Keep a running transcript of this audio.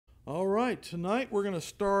right, tonight we're going to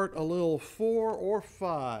start a little 4 or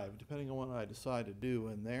 5, depending on what I decide to do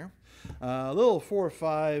in there. A little 4 or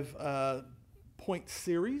 5 point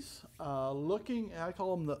series, looking, I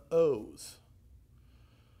call them the O's,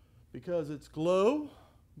 because it's glow,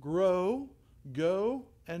 grow, go,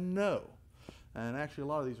 and know. And actually, a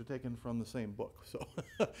lot of these are taken from the same book.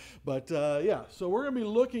 So, yeah, so we're going to be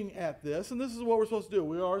looking at this, and this is what we're supposed to do.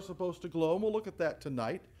 We are supposed to glow, and we'll look at that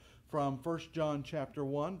tonight from 1 John chapter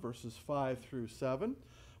 1, verses 5 through 7.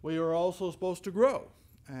 We are also supposed to grow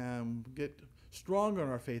and get stronger in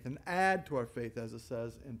our faith and add to our faith, as it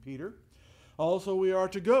says in Peter. Also, we are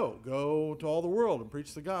to go to all the world and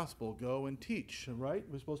preach the gospel, go and teach, right?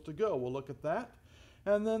 We're supposed to go. We'll look at that.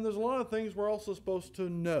 And then there's a lot of things we're also supposed to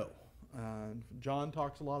know. John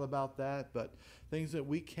talks a lot about that, but things that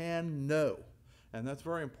we can know. And that's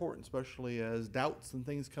very important, especially as doubts and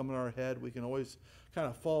things come in our head. We can always kind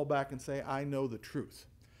of fall back and say, I know the truth,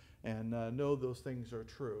 and know those things are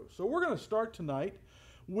true. So we're going to start tonight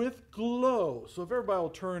with glow. So if everybody will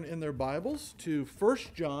turn in their Bibles to 1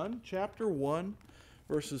 John chapter 1,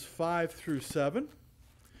 verses 5 through 7.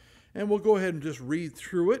 And we'll go ahead and just read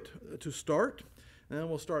through it to start. And then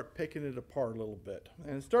we'll start picking it apart a little bit.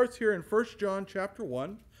 And it starts here in 1 John chapter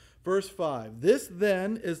 1, verse 5. This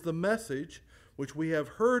then is the message which we have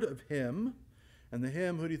heard of him. And the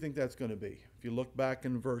him, who do you think that's going to be? If you look back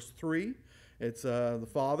in verse 3, it's the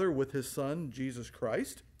Father with his Son, Jesus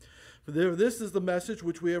Christ. For this is the message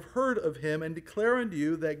which we have heard of him, and declare unto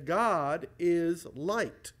you that God is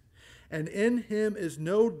light, and in him is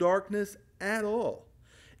no darkness at all.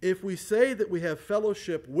 If we say that we have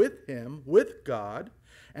fellowship with him, with God,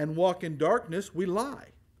 and walk in darkness, we lie,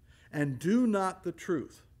 and do not the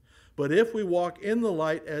truth. But if we walk in the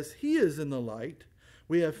light as he is in the light,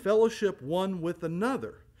 we have fellowship one with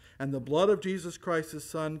another, and the blood of Jesus Christ his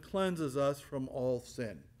Son cleanses us from all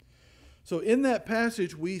sin. So in that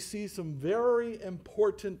passage, we see some very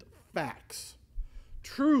important facts,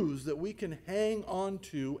 truths that we can hang on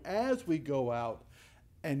to as we go out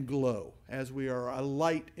and glow, as we are a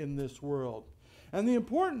light in this world. And the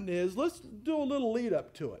important is, let's do a little lead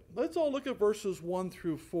up to it. Let's all look at verses 1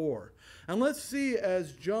 through 4. And let's see,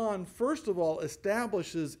 as John, first of all,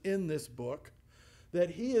 establishes in this book,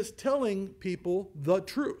 that he is telling people the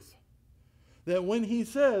truth. That when he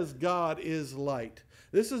says God is light,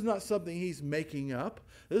 this is not something he's making up.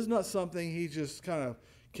 This is not something he just kind of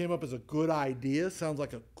came up as a good idea. Sounds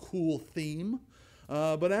like a cool theme.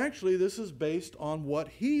 But actually, this is based on what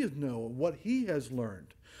he knows, what he has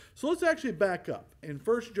learned. So let's actually back up in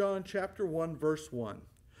 1 John chapter 1, verse 1.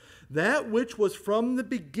 That which was from the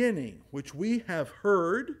beginning, which we have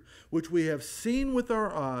heard, which we have seen with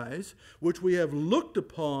our eyes, which we have looked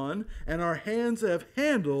upon, and our hands have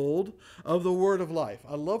handled of the word of life.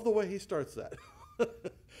 I love the way he starts that.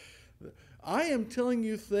 I am telling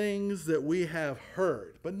you things that we have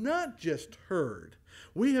heard, but not just heard.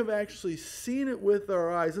 We have actually seen it with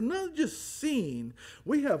our eyes, and not just seen,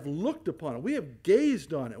 we have looked upon it. We have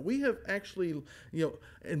gazed on it. We have actually,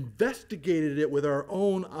 investigated it with our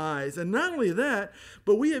own eyes. And not only that,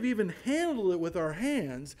 but we have even handled it with our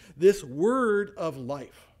hands, this word of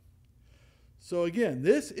life. So again,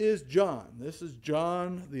 this is John. This is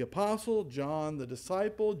John the apostle, John the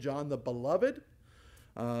disciple, John the beloved.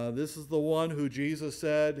 This is the one who Jesus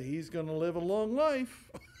said he's going to live a long life,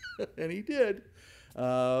 and he did.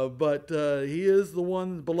 But he is the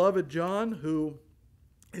one, beloved John, who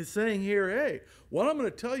is saying here, hey, what I'm going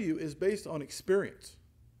to tell you is based on experience.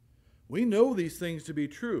 We know these things to be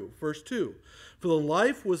true. Verse 2, for the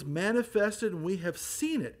life was manifested, and we have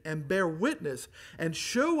seen it, and bear witness, and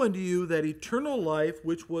show unto you that eternal life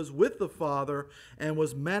which was with the Father, and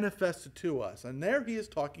was manifested to us. And there he is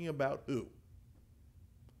talking about who?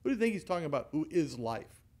 Who do you think he's talking about? Who is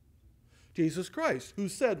life? Jesus Christ, who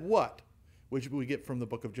said what? Which we get from the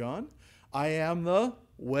book of John. I am the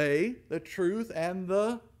way, the truth, and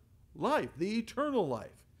the life, the eternal life.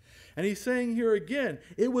 And he's saying here again,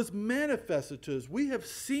 it was manifested to us. We have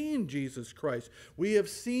seen Jesus Christ. We have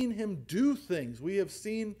seen him do things. We have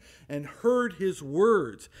seen and heard his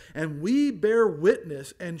words. And we bear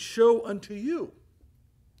witness and show unto you.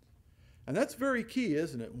 And that's very key,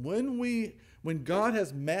 isn't it? When God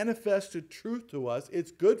has manifested truth to us,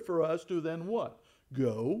 it's good for us to then what?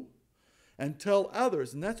 Go and tell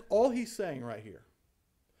others. And that's all he's saying right here.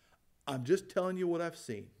 I'm just telling you what I've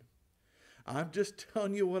seen. I'm just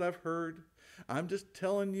telling you what I've heard. I'm just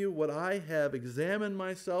telling you what I have examined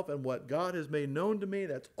myself and what God has made known to me.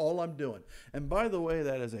 That's all I'm doing. And by the way,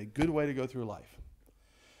 that is a good way to go through life.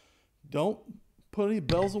 Don't put any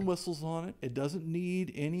bells and whistles on it. It doesn't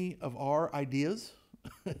need any of our ideas.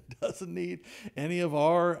 It doesn't need any of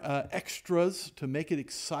our extras to make it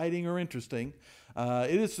exciting or interesting.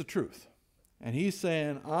 It is the truth. And he's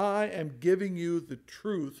saying, I am giving you the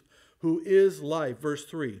truth, who is life. Verse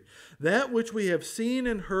 3, that which we have seen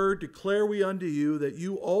and heard declare we unto you, that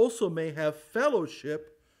you also may have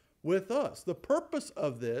fellowship with us. The purpose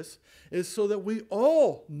of this is so that we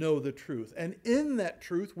all know the truth. And in that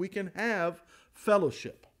truth, we can have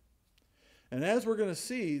fellowship. And as we're going to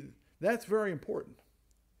see, that's very important,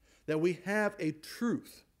 that we have a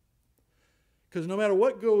truth. Because no matter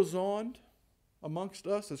what goes on amongst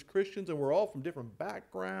us as Christians, and we're all from different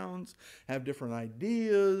backgrounds, have different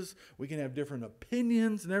ideas, we can have different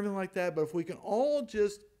opinions and everything like that, but if we can all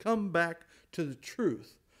just come back to the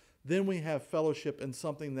truth, then we have fellowship in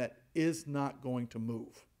something that is not going to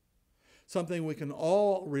move. Something we can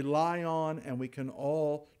all rely on, and we can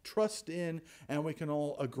all trust in, and we can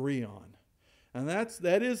all agree on. And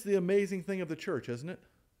that is the amazing thing of the church, isn't it?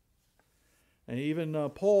 And even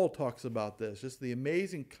Paul talks about this, just the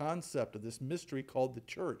amazing concept of this mystery called the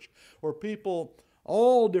church, where people,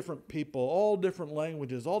 all different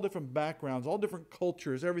languages, all different backgrounds, all different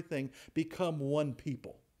cultures, everything become one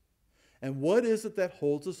people. And what is it that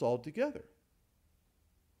holds us all together?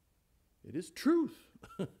 It is truth.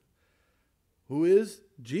 Who is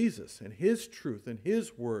Jesus and his truth and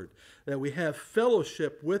his word, that we have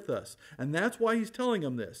fellowship with us. And that's why he's telling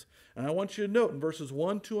them this. And I want you to note in verses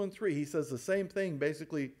 1, 2, and 3, he says the same thing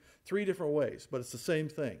basically 3 different ways, but it's the same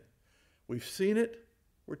thing. We've seen it,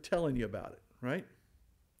 we're telling you about it, right?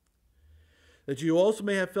 That you also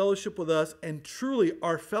may have fellowship with us, and truly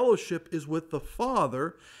our fellowship is with the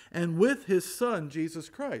Father and with his Son, Jesus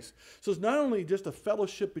Christ. So it's not only just a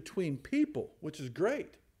fellowship between people, which is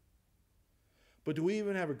great, but do we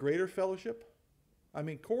even have a greater fellowship? I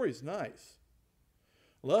mean, Corey's nice.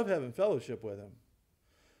 Love having fellowship with him.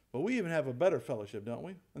 But we even have a better fellowship, don't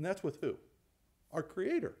we? And that's with who? Our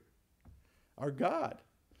Creator, our God,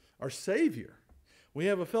 our Savior. We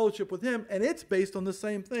have a fellowship with him, and it's based on the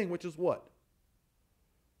same thing, which is what?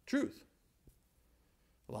 Truth.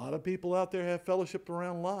 A lot of people out there have fellowship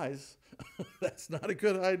around lies. That's not a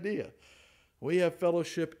good idea. We have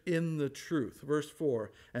fellowship in the truth. Verse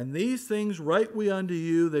 4, and these things write we unto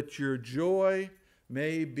you, that your joy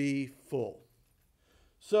may be full.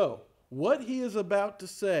 So, what he is about to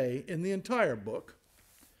say in the entire book,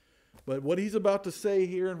 but what he's about to say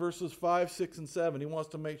here in verses 5, 6, and 7, he wants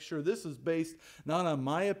to make sure this is based not on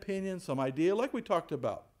my opinion, some idea like we talked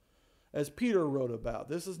about, as Peter wrote about.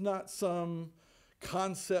 This is not some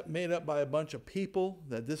concept made up by a bunch of people,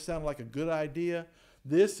 that this sounded like a good idea.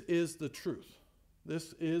 This is the truth.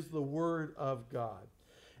 This is the Word of God.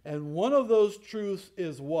 And one of those truths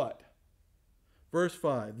is what? Verse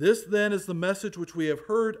 5, this then is the message which we have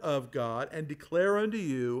heard of God, and declare unto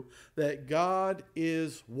you, that God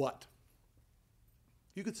is what?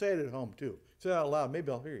 You could say it at home too. Say it out loud.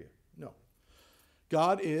 Maybe I'll hear you. No.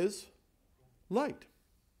 God is light.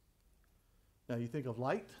 Now you think of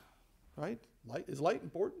light, right? Light, is light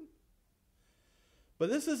important? But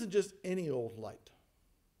this isn't just any old light.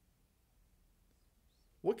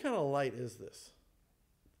 What kind of light is this?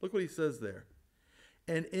 Look what he says there.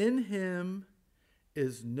 And in him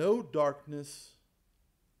is no darkness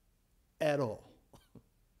at all.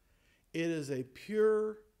 It is a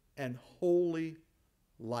pure and holy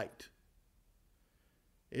light.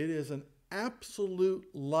 It is an absolute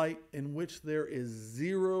light in which there is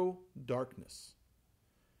zero darkness.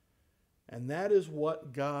 And that is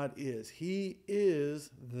what God is. He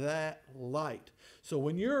is that light. So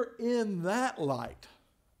when you're in that light,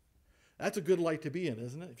 that's a good light to be in,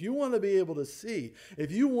 isn't it? If you want to be able to see,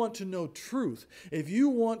 if you want to know truth, if you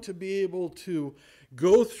want to be able to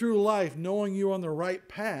go through life knowing you're on the right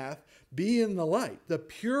path, be in the light, the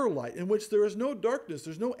pure light, in which there is no darkness,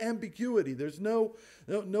 there's no ambiguity, there's no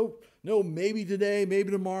maybe today,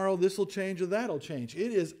 maybe tomorrow, this will change or that'll change.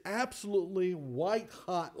 It is absolutely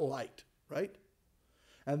white-hot light, right?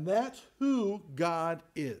 And that's who God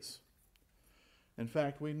is. In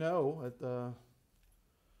fact, we know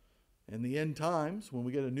in the end times, when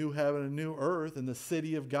we get a new heaven and a new earth, in the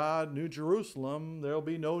city of God, New Jerusalem, there will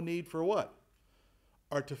be no need for what?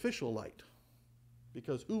 Artificial light.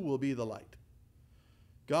 Because who will be the light?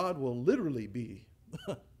 God will literally be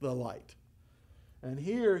the light. And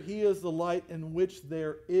here he is the light in which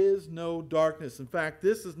there is no darkness. In fact,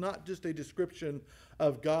 this is not just a description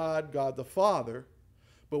of God, God the Father,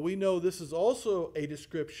 but we know this is also a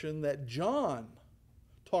description that John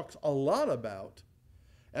talks a lot about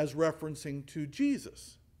as referencing to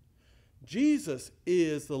Jesus. Jesus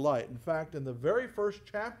is the light. In fact, in the very first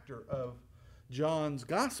chapter of John's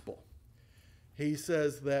Gospel, He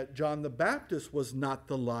says that John the Baptist was not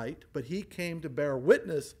the light, but he came to bear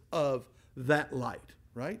witness of that light,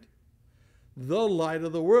 right? The light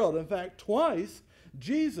of the world. In fact, twice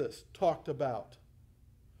Jesus talked about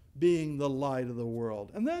being the light of the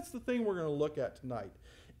world. And that's the thing we're going to look at tonight.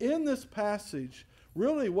 In this passage,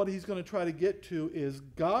 really what he's going to try to get to is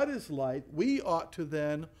God is light. We ought to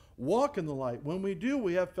then walk in the light. When we do,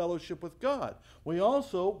 we have fellowship with God. We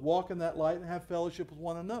also walk in that light and have fellowship with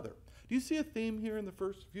one another. Do you see a theme here in the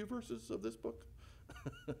first few verses of this book?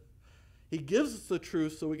 He gives us the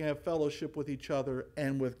truth so we can have fellowship with each other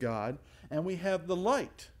and with God. And we have the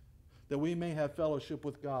light that we may have fellowship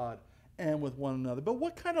with God and with one another. But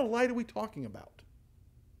what kind of light are we talking about?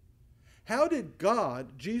 How did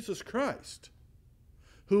God, Jesus Christ,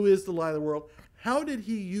 who is the light of the world, how did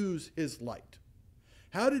he use his light?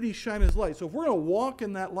 How did he shine his light? So if we're going to walk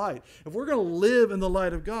in that light, if we're going to live in the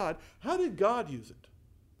light of God, how did God use it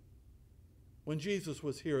when Jesus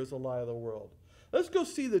was here as the light of the world? Let's go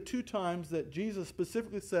see the two times that Jesus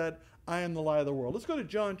specifically said, I am the light of the world. Let's go to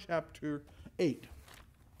John chapter 8.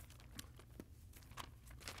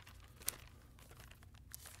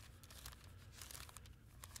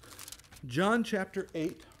 John chapter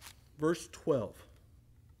 8, verse 12.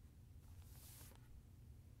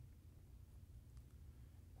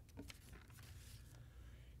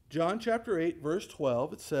 John chapter 8, verse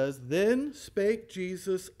 12, it says, Then spake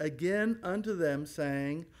Jesus again unto them,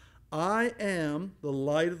 saying, I am the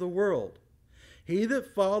light of the world. He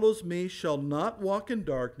that follows me shall not walk in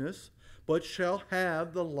darkness, but shall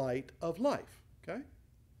have the light of life. Okay?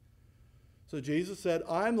 So Jesus said,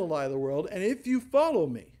 I am the light of the world, and if you follow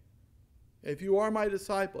me, if you are my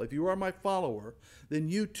disciple, if you are my follower, then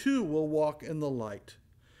you too will walk in the light.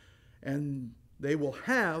 And they will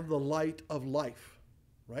have the light of life.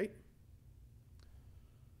 Right?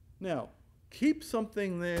 Now, keep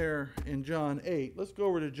something there in John 8. Let's go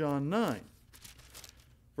over to John 9,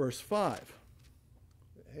 verse 5.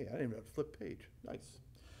 Hey, I didn't even have to flip page. Nice.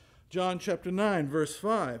 John chapter 9, verse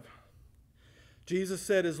 5. Jesus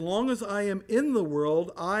said, as long as I am in the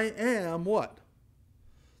world, I am what?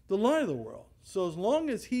 The light of the world. So as long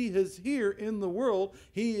as he is here in the world,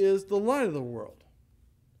 he is the light of the world.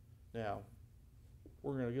 Now,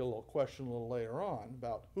 we're going to get a little question a little later on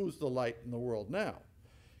about who's the light in the world now.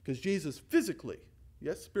 Because Jesus physically,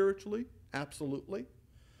 yes, spiritually, absolutely,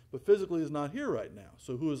 but physically is not here right now.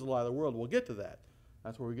 So who is the light of the world? We'll get to that.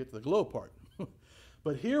 That's where we get to the glow part.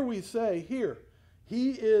 But here we say, here,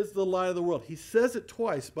 he is the light of the world. He says it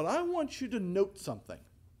twice, but I want you to note something.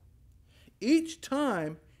 Each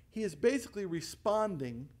time, he is basically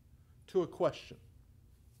responding to a question.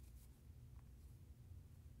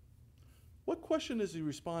 What question is he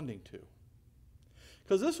responding to?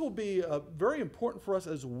 Because this will be very important for us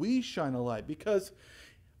as we shine a light. Because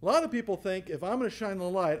a lot of people think if I'm going to shine a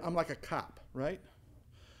light, I'm like a cop, right?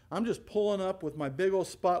 I'm just pulling up with my big old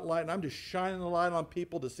spotlight and I'm just shining the light on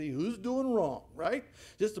people to see who's doing wrong, right?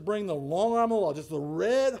 Just to bring the long arm of the law, just the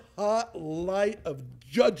red hot light of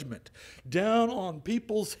judgment down on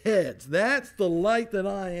people's heads. That's the light that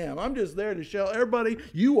I am. I'm just there to show everybody,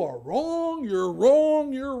 you are wrong, you're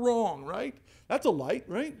wrong, you're wrong, right? That's a light,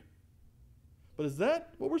 right? But is that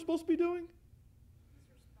what we're supposed to be doing?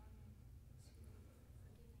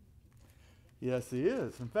 Yes, he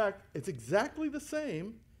is. In fact, it's exactly the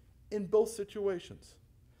same in both situations.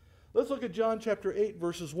 Let's look at John chapter 8,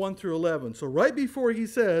 verses 1 through 11. So right before he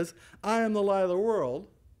says, I am the light of the world,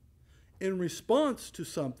 in response to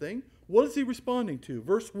something, what is he responding to?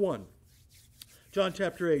 Verse 1, John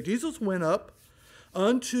chapter 8. Jesus went up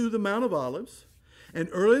unto the Mount of Olives, and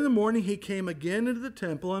early in the morning he came again into the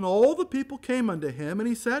temple, and all the people came unto him, and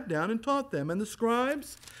he sat down and taught them. And the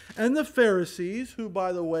scribes and the Pharisees, who,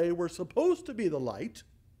 by the way, were supposed to be the light,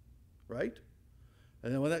 right?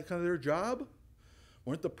 And then wasn't that kind of their job?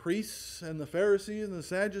 Weren't the priests and the Pharisees and the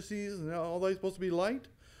Sadducees and all they supposed to be light?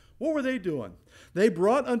 What were they doing? They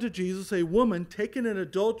brought unto Jesus a woman taken in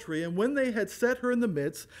adultery, and when they had set her in the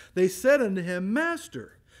midst, they said unto him,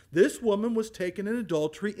 Master, this woman was taken in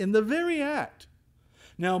adultery in the very act.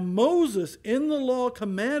 Now Moses in the law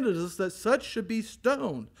commanded us that such should be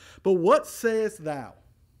stoned. But what sayest thou?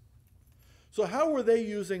 So how were they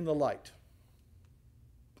using the light?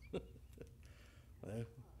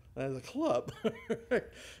 As a club,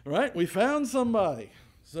 right? We found somebody.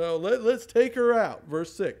 So let's take her out.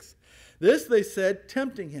 Verse 6. This they said,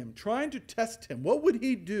 tempting him, trying to test him. What would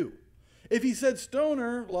he do? If he said stone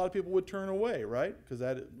her, a lot of people would turn away, right? Because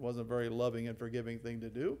that wasn't a very loving and forgiving thing to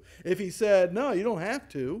do. If he said, no, you don't have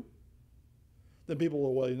to, then people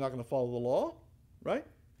will, well, you're not going to follow the law, right?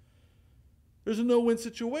 There's a no-win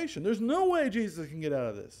situation. There's no way Jesus can get out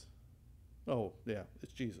of this. Oh, yeah,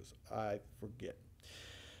 it's Jesus. I forget.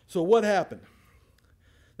 So what happened?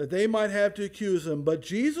 That they might have to accuse him. But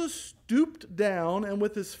Jesus stooped down and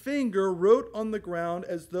with his finger wrote on the ground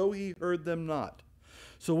as though he heard them not.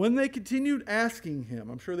 So when they continued asking him,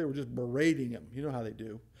 I'm sure they were just berating him. You know how they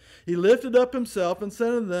do. He lifted up himself and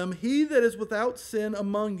said unto them, He that is without sin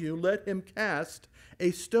among you, let him cast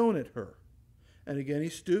a stone at her. And again he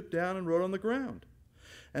stooped down and wrote on the ground.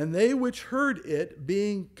 And they which heard it,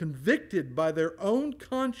 being convicted by their own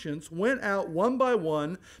conscience, went out one by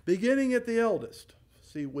one, beginning at the eldest.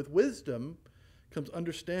 See, with wisdom comes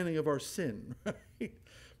understanding of our sin, right?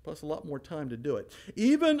 Plus a lot more time to do it.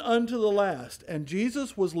 Even unto the last. And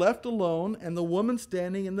Jesus was left alone, and the woman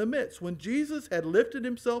standing in the midst. When Jesus had lifted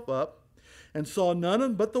himself up, and saw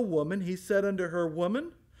none but the woman, he said unto her,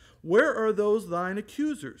 Woman, where are those thine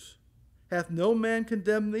accusers? Hath no man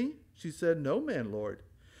condemned thee? She said, No man, Lord.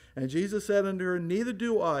 And Jesus said unto her, Neither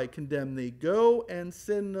do I condemn thee. Go and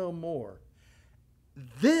sin no more.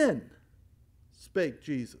 Then spake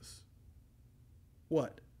Jesus.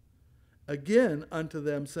 What? Again unto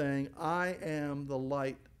them, saying, I am the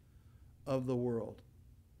light of the world.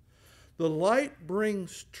 The light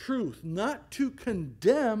brings truth, not to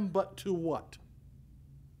condemn, but to what?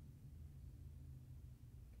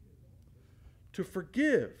 To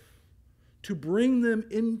forgive. To bring them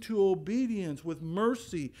into obedience with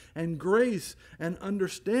mercy and grace and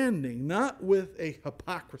understanding, not with a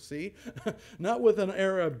hypocrisy, not with an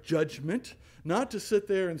air of judgment, not to sit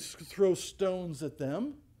there and throw stones at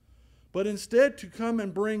them, but instead to come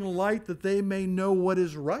and bring light that they may know what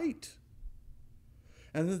is right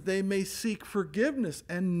and that they may seek forgiveness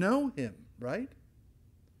and know him, right?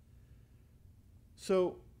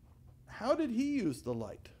 So, how did he use the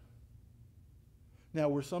light? Now,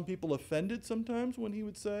 were some people offended sometimes when he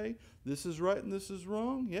would say, this is right and this is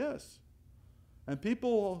wrong? Yes. And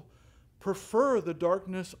people prefer the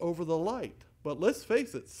darkness over the light. But let's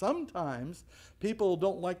face it, sometimes people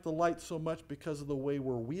don't like the light so much because of the way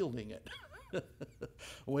we're wielding it, the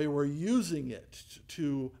way we're using it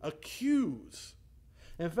to accuse.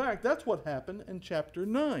 In fact, that's what happened in chapter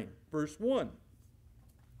 9, verse 1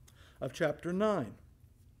 of chapter 9.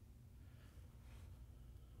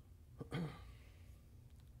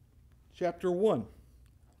 Chapter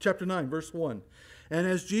 9, verse 1. And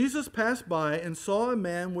as Jesus passed by and saw a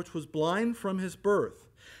man which was blind from his birth,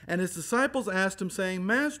 and his disciples asked him, saying,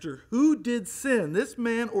 Master, who did sin, this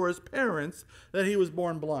man or his parents, that he was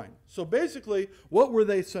born blind? So basically, what were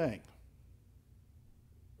they saying?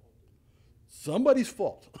 Somebody's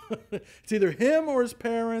fault. It's either him or his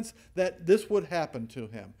parents that this would happen to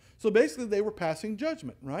him. So basically, they were passing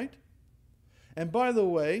judgment, right? And by the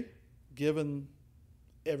way, given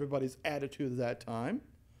everybody's attitude at that time,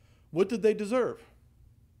 what did they deserve?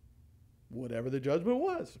 Whatever the judgment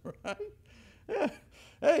was, right? Yeah.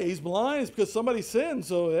 Hey, he's blind. It's because somebody sinned.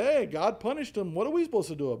 So, hey, God punished him. What are we supposed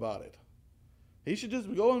to do about it? He should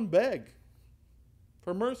just go and beg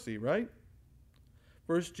for mercy, right?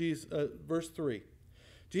 Verse 3.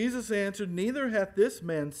 Jesus answered, Neither hath this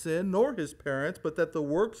man sinned, nor his parents, but that the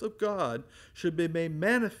works of God should be made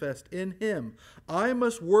manifest in him. I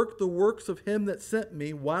must work the works of him that sent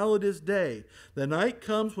me while it is day. The night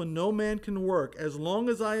comes when no man can work. As long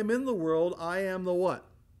as I am in the world, I am the what?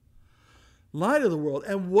 Light of the world.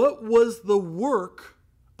 And what was the work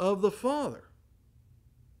of the Father?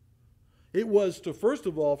 It was to, first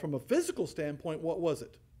of all, from a physical standpoint, what was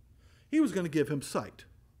it? He was going to give him sight.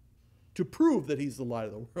 To prove that he's the light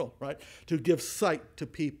of the world, right? To give sight to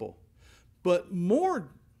people. But more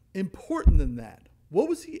important than that, what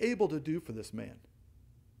was he able to do for this man?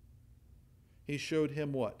 He showed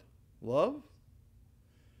him what? Love,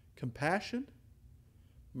 compassion,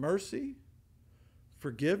 mercy,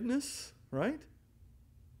 forgiveness, right?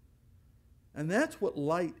 And that's what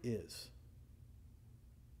light is.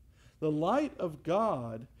 The light of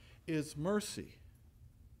God is mercy,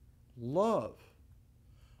 love,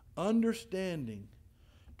 understanding,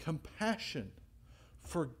 compassion,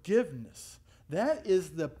 forgiveness. That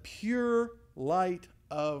is the pure light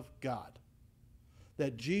of God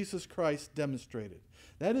that Jesus Christ demonstrated.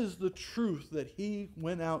 That is the truth that he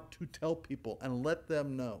went out to tell people and let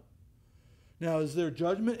them know. Now, is there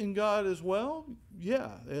judgment in God as well? Yeah,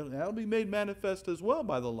 that'll be made manifest as well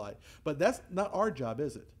by the light. But that's not our job,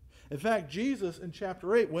 is it? In fact, Jesus in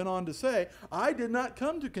chapter 8 went on to say, I did not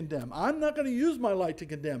come to condemn. I'm not going to use my light to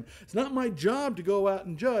condemn. It's not my job to go out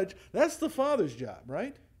and judge. That's the Father's job,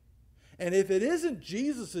 right? And if it isn't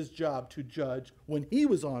Jesus' job to judge when he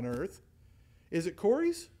was on earth, is it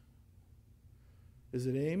Corey's? Is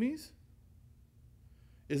it Amy's?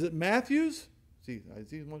 Is it Matthew's? See, I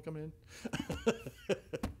see one coming in.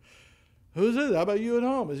 Who's it? How about you at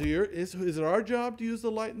home? Is it our job to use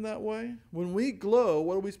the light in that way? When we glow,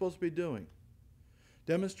 what are we supposed to be doing?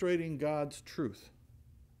 Demonstrating God's truth.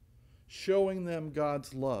 Showing them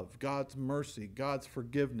God's love, God's mercy, God's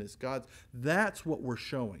forgiveness. That's what we're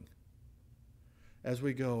showing as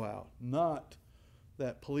we go out. Not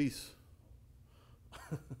that police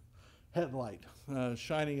headlight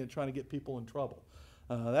shining and trying to get people in trouble.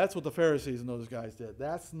 That's what the Pharisees and those guys did.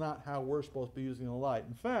 That's not how we're supposed to be using the light.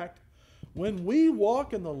 In fact, when we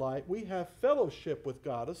walk in the light, we have fellowship with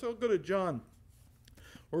God. Let's go to John.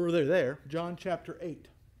 Or there, John chapter 8.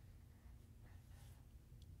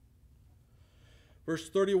 Verse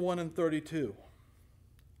 31 and 32.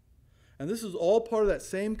 And this is all part of that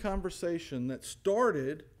same conversation that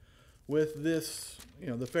started with this,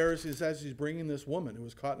 the Pharisees as he's bringing this woman who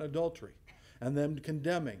was caught in adultery and them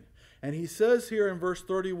condemning. And he says here in verse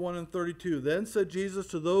 31 and 32, Then said Jesus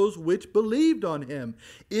to those which believed on him,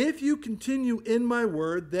 If you continue in my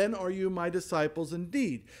word, then are you my disciples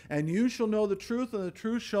indeed. And you shall know the truth, and the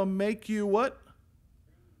truth shall make you what?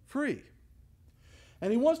 Free.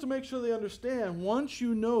 And he wants to make sure they understand, once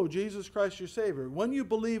you know Jesus Christ your Savior, when you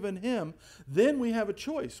believe in him, then we have a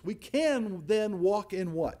choice. We can then walk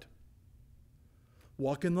in what?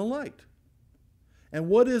 Walk in the light. And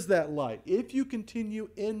what is that light? If you continue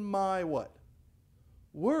in my what?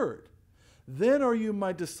 Word. Then are you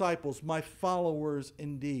my disciples, my followers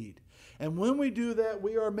indeed. And when we do that,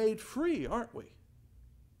 we are made free, aren't we?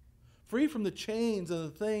 Free from the chains and the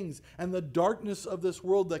things and the darkness of this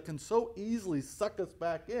world that can so easily suck us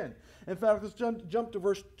back in. In fact, let's jump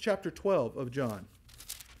to chapter 12 of John.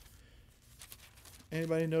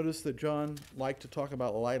 Anybody notice that John liked to talk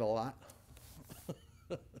about light a lot?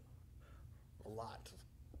 A lot.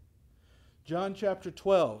 John chapter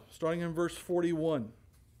 12, starting in verse 41.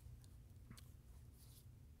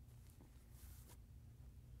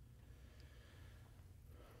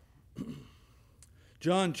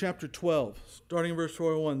 John chapter 12, starting in verse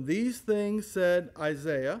 41. These things said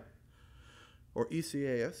Isaiah, or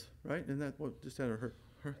Esaias, right? Isn't that what just had her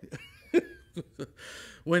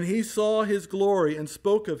when he saw his glory and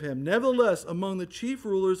spoke of him. Nevertheless, among the chief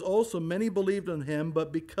rulers also many believed on him,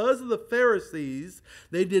 but because of the Pharisees,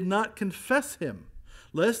 they did not confess him,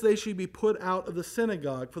 lest they should be put out of the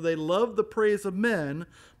synagogue, for they loved the praise of men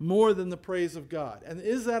more than the praise of God. And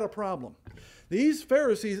is that a problem? These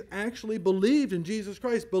Pharisees actually believed in Jesus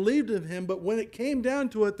Christ, believed in him, but when it came down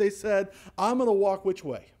to it, they said, I'm going to walk which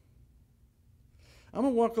way? I'm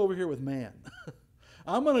going to walk over here with man.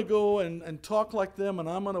 I'm going to go and talk like them, and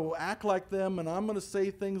I'm going to act like them, and I'm going to say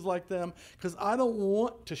things like them, because I don't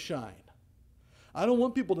want to shine. I don't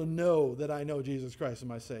want people to know that I know Jesus Christ as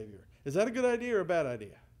my Savior. Is that a good idea or a bad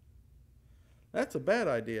idea? That's a bad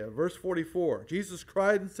idea. Verse 44, Jesus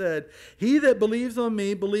cried and said, He that believes on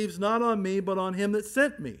me believes not on me, but on him that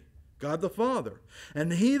sent me, God the Father.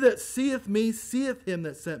 And he that seeth me seeth him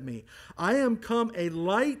that sent me. I am come a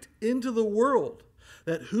light into the world,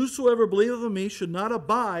 that whosoever believeth on me should not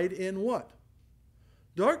abide in what?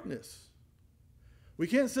 Darkness. We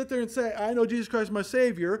can't sit there and say, I know Jesus Christ my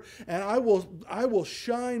Savior, and I will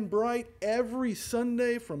shine bright every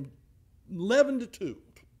Sunday from 11 to 2.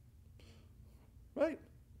 Right?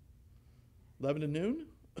 11 to noon?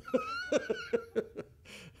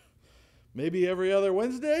 Maybe every other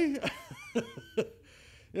Wednesday?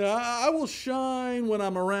 I will shine when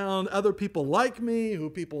I'm around other people like me, who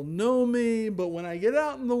people know me, but when I get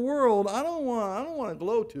out in the world, I don't want to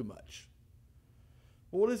glow too much.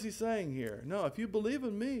 Well, what is he saying here? No, if you believe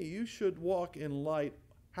in me, you should walk in light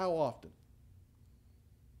how often?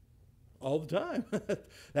 All the time.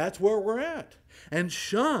 That's where we're at. And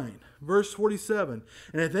shine. Verse 47.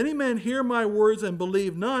 And if any man hear my words and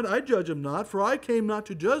believe not, I judge him not, for I came not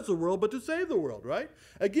to judge the world, but to save the world, right?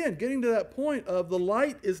 Again, getting to that point of the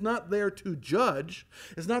light is not there to judge,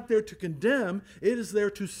 it's not there to condemn, it is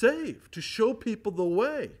there to save, to show people the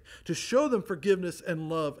way, to show them forgiveness and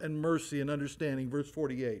love and mercy and understanding. Verse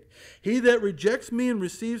 48. He that rejects me and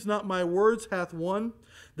receives not my words hath one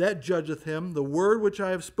that judgeth him. The word which I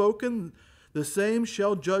have spoken, the same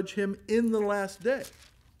shall judge him in the last day.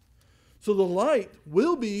 So the light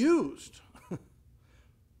will be used. But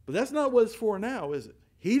that's not what it's for now, is it?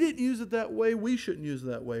 He didn't use it that way. We shouldn't use it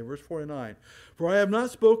that way. Verse 49. For I have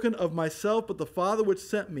not spoken of myself, but the Father which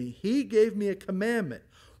sent me. He gave me a commandment,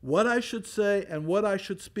 what I should say and what I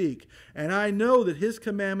should speak. And I know that his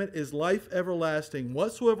commandment is life everlasting.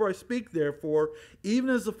 Whatsoever I speak, therefore,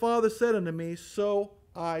 even as the Father said unto me, so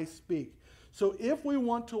I speak. So if we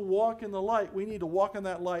want to walk in the light, we need to walk in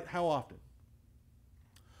that light how often?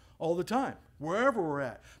 All the time, wherever we're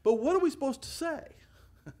at. But what are we supposed to say?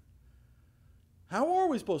 How are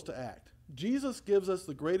we supposed to act? Jesus gives us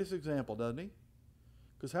the greatest example, doesn't he?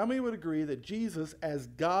 Because how many would agree that Jesus, as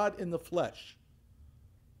God in the flesh,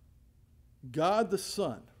 God the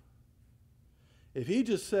Son, if he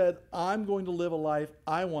just said, I'm going to live a life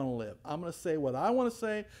I want to live, I'm going to say what I want to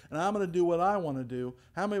say, and I'm going to do what I want to do,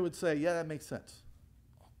 how many would say, yeah, that makes sense?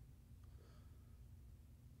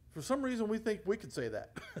 For some reason, we think we could say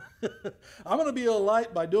that. I'm going to be a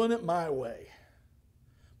light by doing it my way.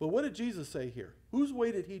 But what did Jesus say here? Whose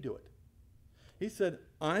way did he do it? He said,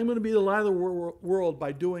 I'm going to be the light of the world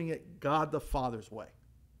by doing it God the Father's way.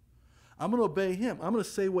 I'm going to obey him. I'm going to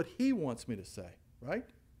say what he wants me to say, right?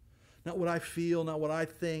 Not what I feel, not what I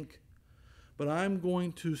think, but I'm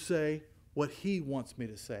going to say what he wants me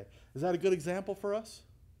to say. Is that a good example for us?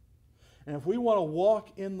 And if we want to walk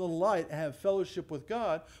in the light and have fellowship with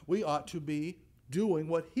God, we ought to be doing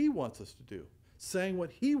what he wants us to do, saying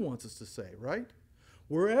what he wants us to say, right?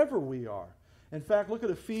 Wherever we are. In fact, look at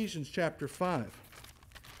Ephesians chapter 5.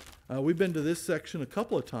 We've been to this section a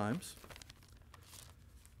couple of times.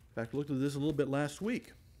 In fact, I looked at this a little bit last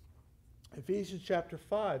week. Ephesians chapter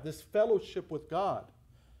 5, this fellowship with God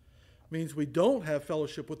means we don't have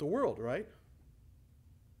fellowship with the world, right?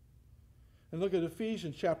 And look at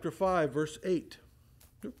Ephesians chapter 5, verse 8.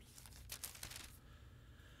 Oops.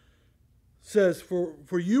 Says,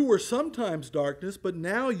 for you were sometimes darkness, but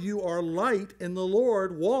now you are light in the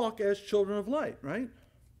Lord. Walk as children of light, right?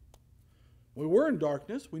 We were in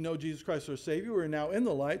darkness. We know Jesus Christ is our Savior. We're now in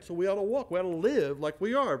the light, so we ought to walk. We ought to live like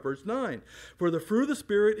we are. Verse 9. For the fruit of the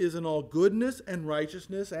Spirit is in all goodness and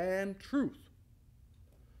righteousness and truth.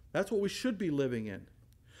 That's what we should be living in.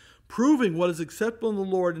 Proving what is acceptable in the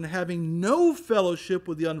Lord and having no fellowship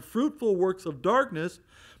with the unfruitful works of darkness,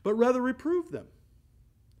 but rather reprove them.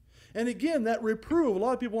 And again, that reprove, a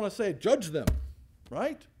lot of people want to say, judge them,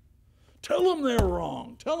 right? Tell them they're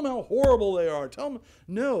wrong. Tell them how horrible they are. Tell them.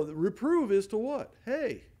 No, the reprove is to what?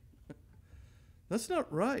 Hey, that's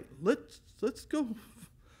not right. Let's go.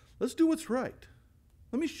 Let's do what's right.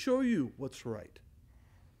 Let me show you what's right.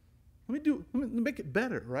 Let me make it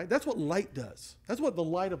better, right? That's what light does. That's what the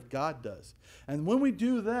light of God does. And when we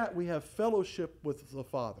do that, we have fellowship with the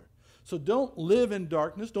Father. So don't live in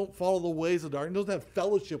darkness. Don't follow the ways of darkness. Don't have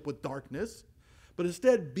fellowship with darkness. But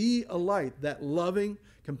instead, be a light, that loving,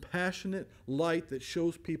 compassionate light that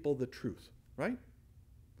shows people the truth, right?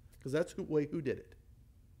 Because that's the way who did it.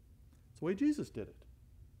 It's the way Jesus did it.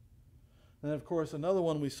 And of course, another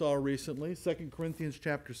one we saw recently, 2 Corinthians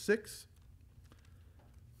chapter 6.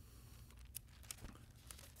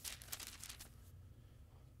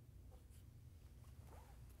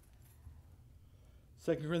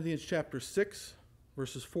 2 Corinthians chapter 6,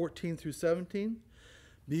 verses 14 through 17.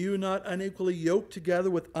 Be you not unequally yoked together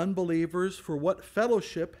with unbelievers, for what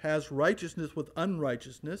fellowship has righteousness with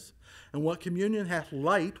unrighteousness? And what communion hath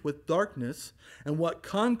light with darkness? And what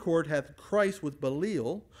concord hath Christ with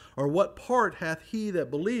Belial? Or what part hath he that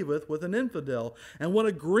believeth with an infidel? And what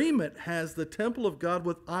agreement has the temple of God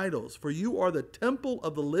with idols? For you are the temple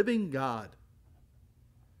of the living God.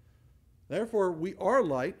 Therefore, we are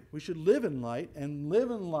light. We should live in light. And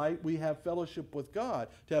live in light, we have fellowship with God.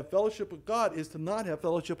 To have fellowship with God is to not have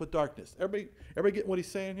fellowship with darkness. Everybody get what he's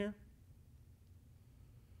saying here?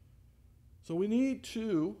 So we need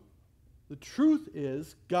to, the truth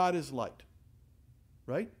is, God is light.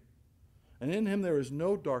 Right? And in him there is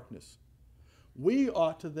no darkness. We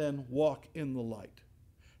ought to then walk in the light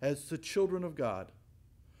as the children of God,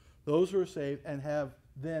 those who are saved, and have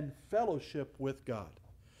then fellowship with God.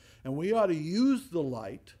 And we ought to use the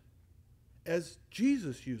light as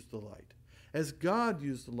Jesus used the light, as God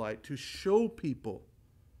used the light to show people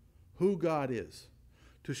who God is,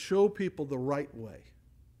 to show people the right way,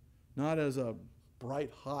 not as a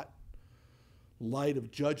bright, hot light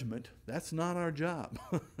of judgment. That's not our job.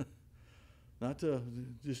 Not to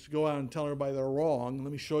just go out and tell everybody they're wrong,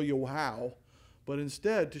 let me show you how, but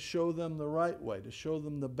instead to show them the right way, to show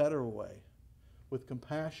them the better way, with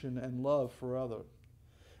compassion and love for others.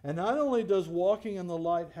 And not only does walking in the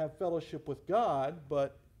light have fellowship with God,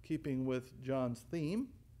 but keeping with John's theme,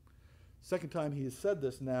 second time he has said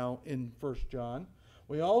this now in 1 John,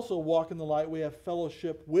 we also walk in the light, we have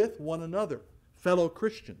fellowship with one another, fellow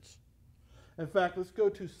Christians. In fact, let's go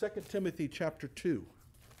to 2 Timothy chapter 2.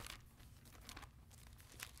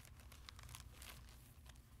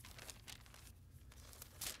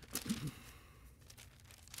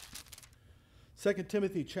 2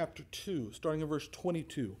 Timothy chapter 2, starting in verse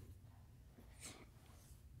 22.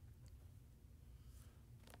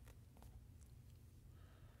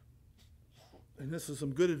 And this is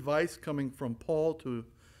some good advice coming from Paul to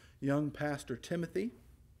young pastor Timothy.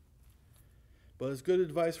 But it's good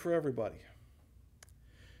advice for everybody.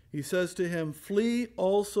 He says to him, flee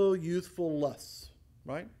also youthful lusts,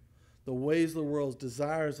 right? The ways of the world,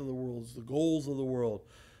 desires of the world, the goals of the world.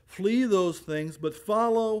 Flee those things, but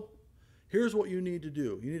follow. Here's what you need to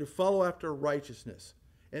do. You need to follow after righteousness.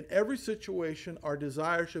 In every situation, our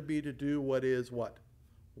desire should be to do what is what?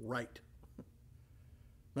 Right.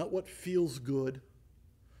 Not what feels good.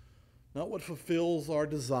 Not what fulfills our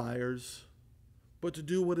desires, but to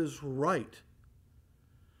do what is right.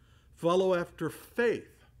 Follow after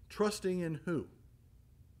faith, trusting in who?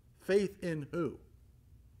 Faith in who?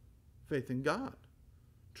 Faith in God.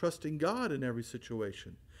 Trusting God in every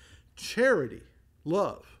situation. Charity,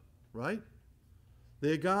 love, right?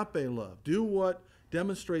 The agape love. Do what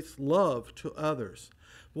demonstrates love to others.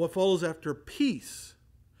 What follows after peace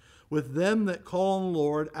with them that call on the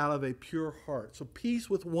Lord out of a pure heart. So peace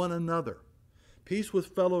with one another. Peace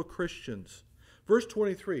with fellow Christians. Verse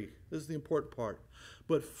 23, this is the important part.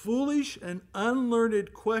 But foolish and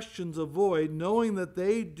unlearned questions avoid, knowing that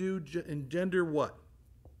they do engender what?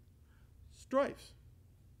 Strifes.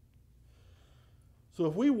 So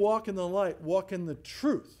if we walk in the light, walk in the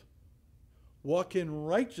truth, walk in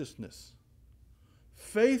righteousness,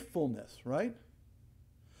 faithfulness, right?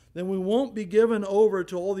 Then we won't be given over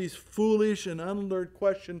to all these foolish and unlearned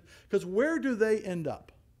questions, because where do they end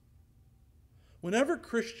up? Whenever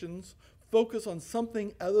Christians focus on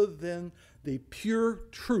something other than the pure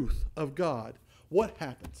truth of God, what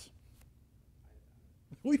happens?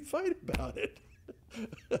 We fight about it.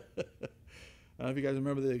 I don't know if you guys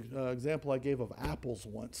remember the example I gave of apples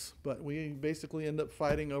once, but we basically end up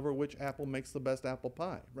fighting over which apple makes the best apple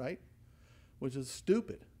pie, right? Which is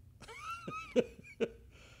stupid.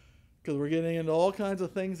 Because we're getting into all kinds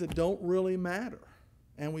of things that don't really matter.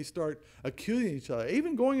 And we start accusing each other.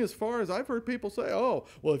 Even going as far as I've heard people say, oh,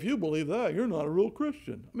 well, if you believe that, you're not a real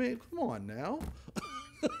Christian. I mean, come on now.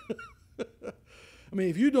 I mean,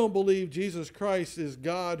 if you don't believe Jesus Christ is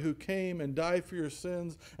God who came and died for your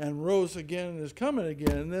sins and rose again and is coming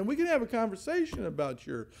again, then we can have a conversation about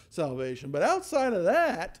your salvation. But outside of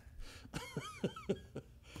that,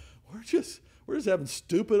 we're just having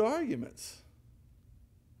stupid arguments.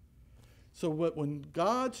 So when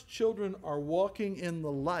God's children are walking in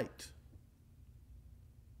the light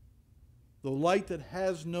that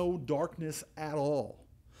has no darkness at all,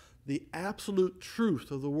 the absolute truth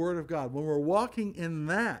of the Word of God, when we're walking in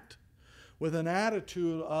that with an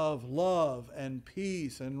attitude of love and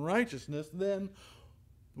peace and righteousness, then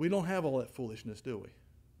we don't have all that foolishness, do we?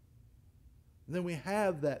 Then we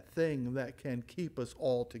have that thing that can keep us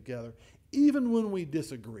all together, even when we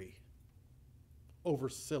disagree over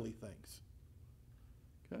silly things.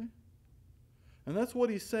 Okay? And that's what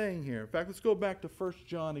he's saying here. In fact, let's go back to 1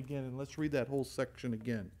 John again and let's read that whole section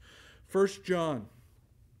again. 1 John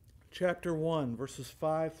chapter 1, verses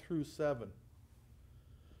 5 through 7.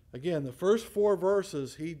 Again, the first 4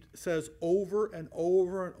 verses he says over and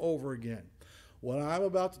over and over again. What I'm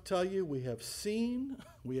about to tell you, we have seen,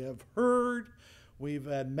 we have heard, we've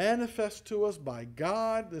had manifest to us by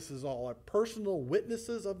God. This is all our personal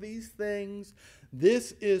witnesses of these things.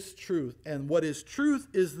 This is truth. And what is truth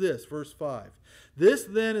is this, verse 5. This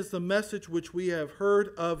then is the message which we have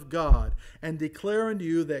heard of God, and declare unto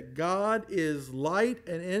you that God is light,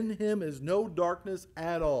 and in him is no darkness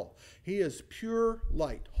at all. He is pure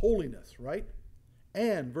light, holiness, right?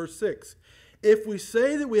 And, verse 6, if we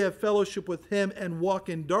say that we have fellowship with him and walk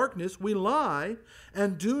in darkness, we lie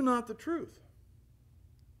and do not the truth.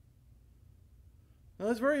 Now,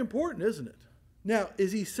 that's very important, isn't it? Now,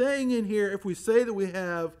 is he saying in here, if we say that we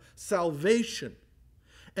have salvation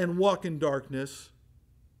and walk in darkness,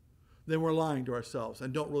 then we're lying to ourselves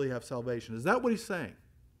and don't really have salvation? Is that what he's saying?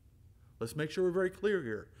 Let's make sure we're very clear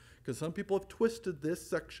here, because some people have twisted this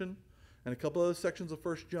section and a couple other sections of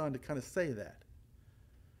 1 John to kind of say that.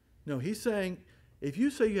 No, he's saying, if you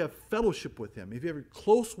say you have fellowship with him, if you have a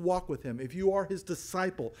close walk with him, if you are his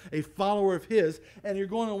disciple, a follower of his, and you're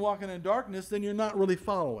going and walking in darkness, then you're not really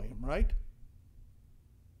following him, right?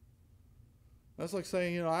 That's like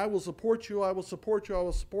saying, I will support you, I will support you, I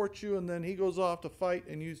will support you, and then he goes off to fight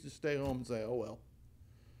and you just stay home and say, oh well.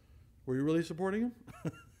 Were you really supporting him?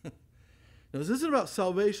 Now, this isn't about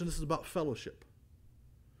salvation, this is about fellowship.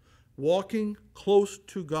 Walking close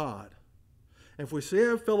to God. And if we say we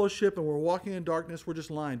have fellowship and we're walking in darkness, we're just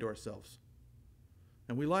lying to ourselves.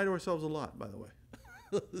 And we lie to ourselves a lot, by the way.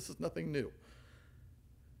 This is nothing new.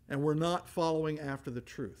 And we're not following after the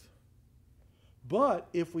truth. But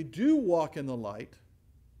if we do walk in the light,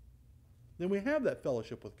 then we have that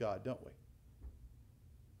fellowship with God, don't we?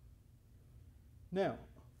 Now,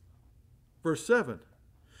 verse 7.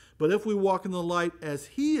 But if we walk in the light as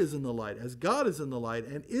he is in the light, as God is in the light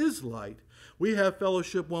and is light, we have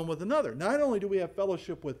fellowship one with another. Not only do we have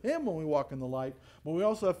fellowship with him when we walk in the light, but we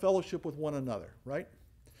also have fellowship with one another, right?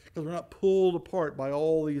 Because we're not pulled apart by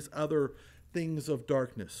all these other things of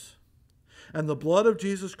darkness. And the blood of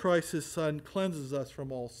Jesus Christ, his Son, cleanses us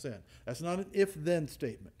from all sin. That's not an if-then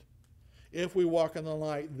statement. If we walk in the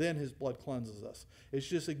light, then his blood cleanses us. It's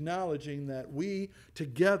just acknowledging that we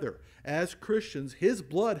together, as Christians, his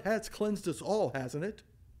blood has cleansed us all, hasn't it?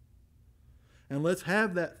 And let's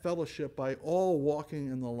have that fellowship by all walking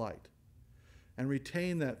in the light and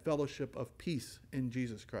retain that fellowship of peace in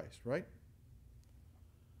Jesus Christ, right?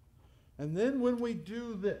 And then when we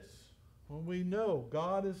do this, when we know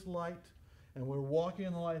God is light and we're walking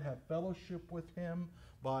in the light, have fellowship with him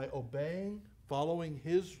by obeying, following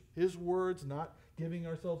his words, not giving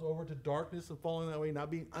ourselves over to darkness and following that way, not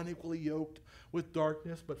being unequally yoked with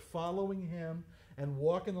darkness, but following him and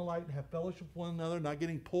walk in the light and have fellowship with one another, not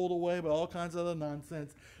getting pulled away by all kinds of other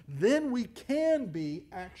nonsense, then we can be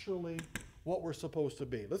actually what we're supposed to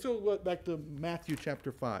be. Let's go back to Matthew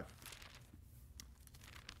chapter 5.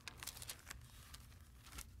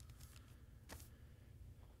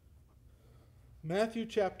 Matthew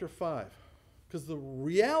chapter 5. Because the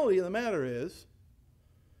reality of the matter is,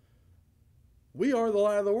 we are the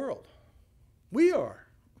light of the world. We are.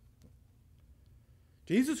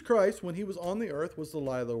 Jesus Christ, when he was on the earth, was the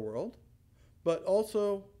light of the world. But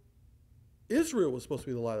also, Israel was supposed to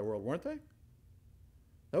be the light of the world, weren't they?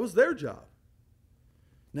 That was their job.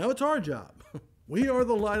 Now it's our job. We are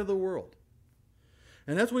the light of the world.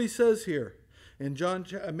 And that's what he says here in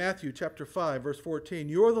Matthew chapter 5, verse 14.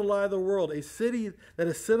 You are the light of the world. A city that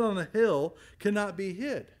is set on a hill cannot be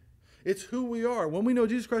hid. It's who we are. When we know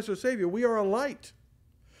Jesus Christ our Savior, we are a light.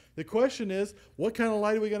 The question is, what kind of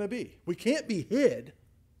light are we going to be? We can't be hid,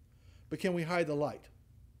 but can we hide the light?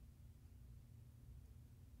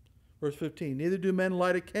 Verse 15, neither do men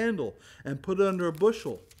light a candle and put it under a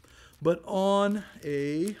bushel, but on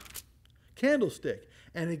a candlestick,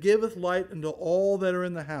 and it giveth light unto all that are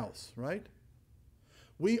in the house, right?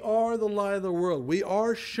 We are the light of the world. We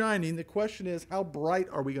are shining. The question is, how bright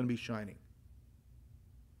are we going to be shining?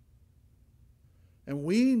 And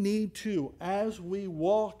we need to, as we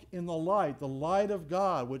walk in the light of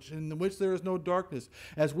God, in which there is no darkness,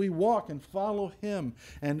 as we walk and follow him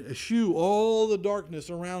and eschew all the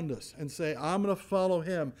darkness around us and say, I'm going to follow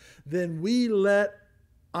him, then we let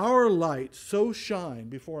our light so shine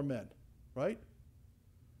before men, right?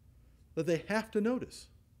 That they have to notice.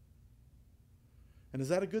 And is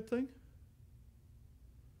that a good thing?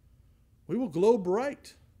 We will glow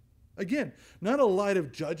bright. Again, not a light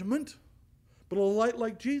of judgment, but a light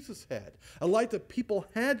like Jesus had. A light that people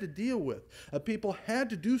had to deal with, that people had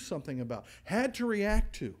to do something about, had to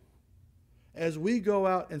react to, as we go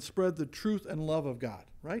out and spread the truth and love of God,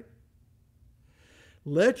 right?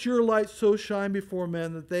 Let your light so shine before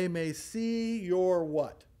men that they may see your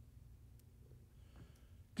what?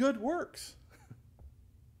 Good works.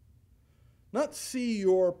 Not see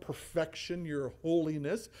your perfection, your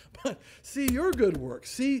holiness, but see your good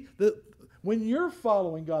works. See that when you're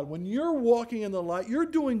following God, when you're walking in the light, you're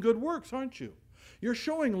doing good works, aren't you? You're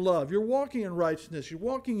showing love. You're walking in righteousness. You're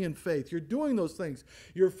walking in faith. You're doing those things.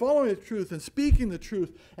 You're following the truth and speaking the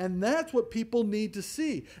truth. And that's what people need to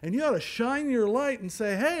see. And you ought to shine your light and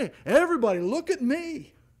say, hey, everybody, look at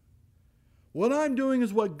me. What I'm doing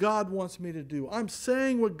is what God wants me to do. I'm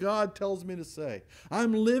saying what God tells me to say.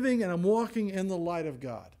 I'm living and I'm walking in the light of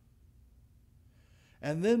God.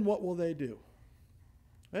 And then what will they do?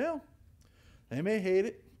 Well, they may hate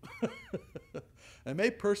it. They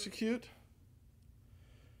may persecute.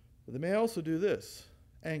 But they may also do this.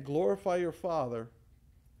 And glorify your Father,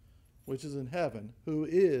 which is in heaven, who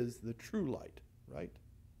is the true light, right?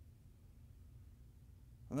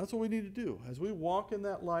 And that's what we need to do. As we walk in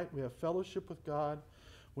that light, we have fellowship with God.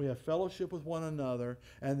 We have fellowship with one another.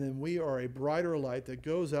 And then we are a brighter light that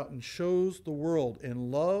goes out and shows the world in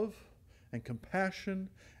love and compassion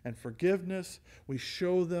and forgiveness. We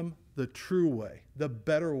show them the true way, the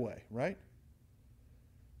better way, right?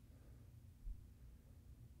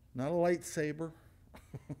 Not a lightsaber,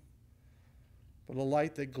 but a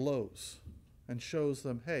light that glows and shows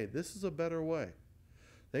them, hey, this is a better way.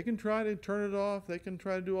 They can try to turn it off. They can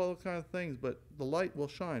try to do all kinds of things, but the light will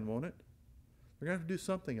shine, won't it? They're going to have to do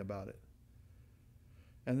something about it.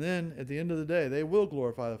 And then, at the end of the day, they will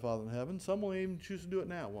glorify the Father in heaven. Some will even choose to do it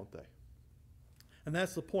now, won't they? And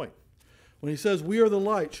that's the point. When he says, we are the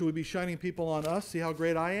light, should we be shining people on us? See how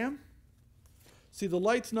great I am? See, the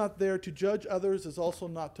light's not there to judge others. It's also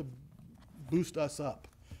not to boost us up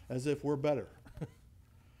as if we're better.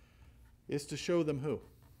 It's to show them who?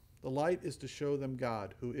 The light is to show them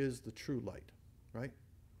God, who is the true light, right?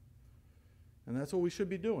 And that's what we should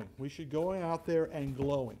be doing. We should go out there and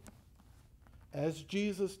glowing, as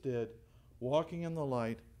Jesus did, walking in the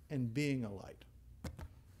light and being a light,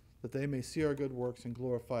 that they may see our good works and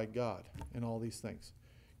glorify God in all these things.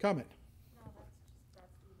 Comment. No,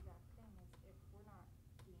 that's the exact thing, is if we're not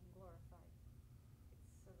being glorified, it's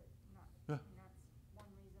so that not, Yeah. and that's one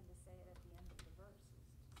reason to say it at the end of the verse, is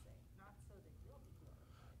to say, not so that you'll be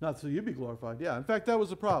glorified. Not so you be glorified. Yeah, in fact, that was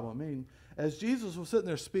the problem. I mean, as Jesus was sitting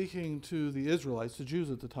there speaking to the Israelites, the Jews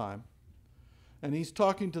at the time, and he's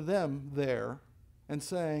talking to them there and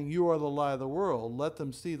saying, you are the light of the world, let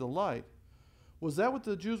them see the light. Was that what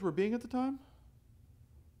the Jews were being at the time?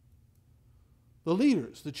 The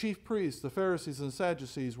leaders, the chief priests, the Pharisees and the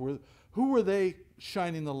Sadducees, who were they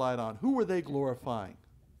shining the light on? Who were they glorifying?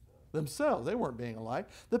 Themselves. They weren't being a light.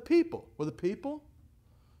 The people. Were the people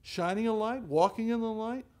shining a light, walking in the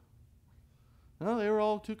light? No, they were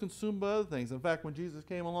all too consumed by other things. In fact, when Jesus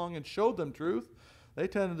came along and showed them truth, they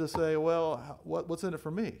tended to say, well, what's in it for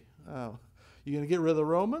me? You going to get rid of the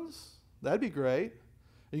Romans? That'd be great.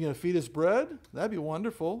 Are you going to feed us bread? That'd be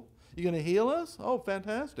wonderful. You going to heal us? Oh,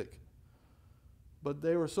 fantastic. But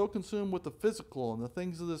they were so consumed with the physical and the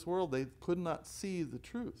things of this world, they could not see the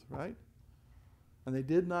truth, right? And they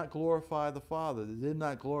did not glorify the Father. They did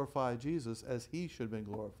not glorify Jesus as he should have been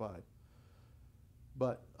glorified.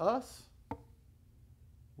 But us,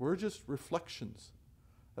 we're just reflections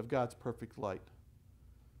of God's perfect light.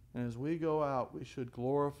 And as we go out, we should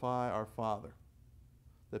glorify our Father,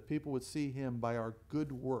 that people would see him by our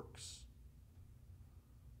good works,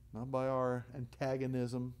 not by our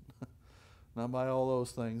antagonism, not by all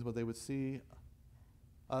those things, but they would see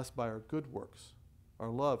us by our good works, our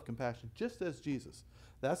love, compassion, just as Jesus.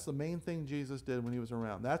 That's the main thing Jesus did when he was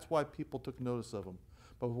around. That's why people took notice of him,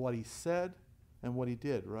 but what he said and what he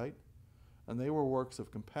did, right? And they were works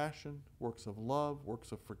of compassion, works of love,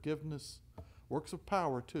 works of forgiveness, works of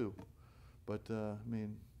power too. But,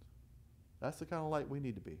 that's the kind of light we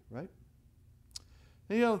need to be, right?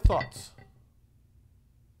 Any other thoughts?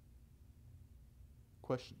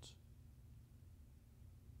 Questions?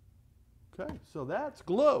 Okay, so that's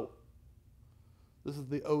glow. This is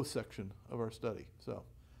the O section of our study. So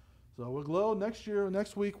we'll glow.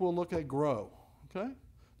 Next week we'll look at grow. Okay?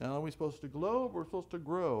 Now are we supposed to glow? We're supposed to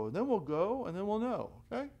grow. And then we'll go, and then we'll know.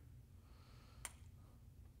 Okay?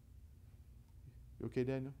 You okay,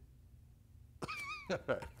 Daniel? All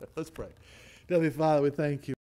right, let's pray. Heavenly Father, we thank you.